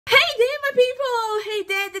my people! Hey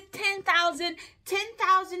there, the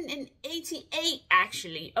 10,088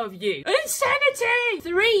 actually of you. Insanity!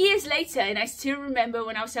 3 years later, and I still remember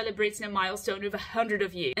when I was celebrating a milestone with 100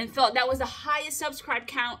 of you and thought that was the highest subscribe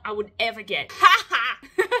count I would ever get. Haha!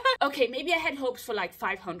 Okay, maybe I had hopes for like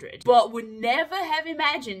 500, but would never have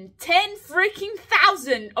imagined 10 freaking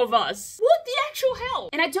thousand of us. What the actual hell?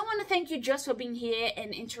 And I don't want to thank you just for being here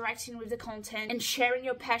and interacting with the content and sharing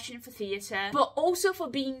your passion for theatre, but also for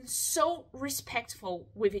being so respectful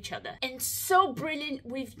with each other and so brilliant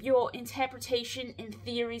with your interpretation and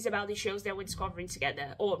theories about the shows that we're discovering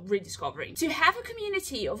together or rediscovering. To have a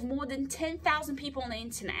community of more than 10,000 people on the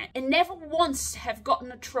internet and never once have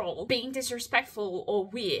gotten a troll being disrespectful or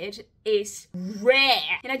weird is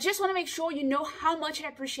rare. And I just want to make sure you know how much I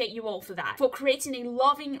appreciate you all for that, for creating a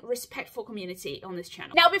loving, respectful community on this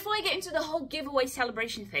channel. Now, before I get into the whole giveaway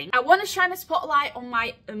celebration thing, I want to shine a spotlight on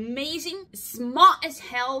my amazing, smart as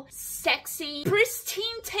hell, sexy,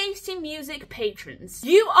 pristine tasting music patrons.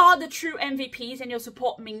 You are the true MVPs and your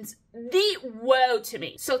support means the world to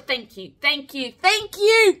me. So thank you, thank you, thank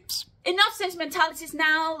you! Enough sentimentalities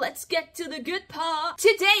now, let's get to the good part.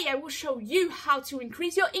 Today I will show you how to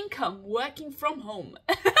increase your income working from home.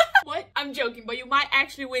 What? I'm joking, but you might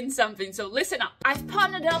actually win something, so listen up. I've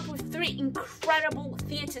partnered up with 3 incredible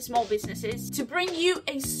theatre small businesses to bring you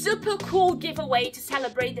a super cool giveaway to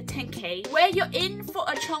celebrate the 10K, where you're in for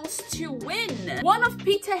a chance to win one of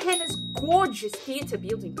Peter Henna's gorgeous theatre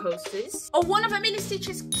building posters, or one of Amelia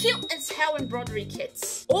Stitch's cute as hell embroidery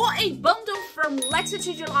kits, or a bundle from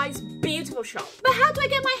Lexington July's beautiful shop. But how do I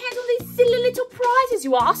get my hands on these silly little prizes,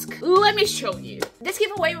 you ask? Let me show you. This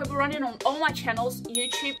giveaway will be running on all my channels: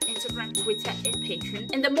 YouTube, Instagram, Twitter, and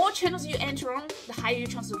Patreon. And the more channels you enter on, the higher your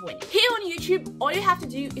chances of winning. Here on YouTube, all you have to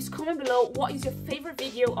do is comment below what is your favorite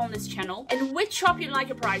video on this channel and which shop you'd like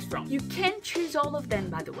a prize from. You can choose all of them,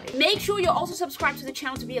 by the way. Make sure you're also subscribed to the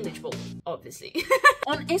channel to be eligible, obviously.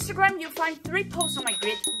 On Instagram, you'll find 3 posts on my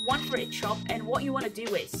grid, 1 for each shop, and what you want to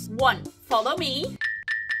do is 1. Follow me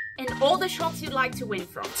and all the shops you'd like to win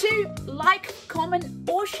from. 2. Like, comment,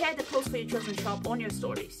 or share the post for your chosen shop on your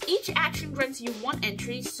stories. Each action grants you 1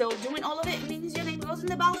 entry, so doing all of it means your name goes in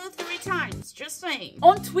the ballot 3 times. Just saying.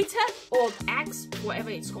 On Twitter, or X,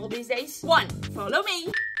 whatever it's called these days. 1. Follow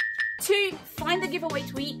me. 2. Find the giveaway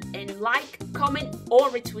tweet and like, comment, or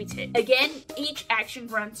retweet it. Again, each action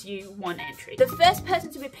grants you 1 entry. The first person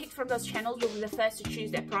to be picked from those channels will be the first to choose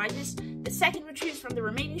their prizes. The second will choose from the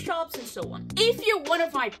remaining shops, and so on. If you're one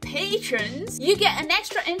of my patrons, you get an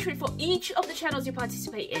extra entry for each of the channels you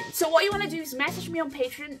participate in. So what you want to do is message me on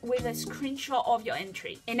Patreon with a screenshot of your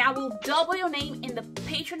entry, and I will double your name in the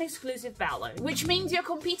Patreon exclusive ballot, which means you're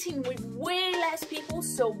competing with way less people,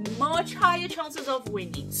 so much higher chances of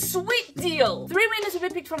winning. Sweet deal! 3 winners will be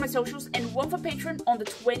picked from my socials and 1 for Patreon on the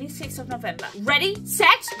 26th of November. Ready,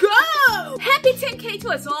 set, go! Happy 10K to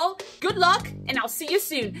us all! Good luck, and I'll see you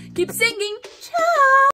soon. Keep singing. Ciao!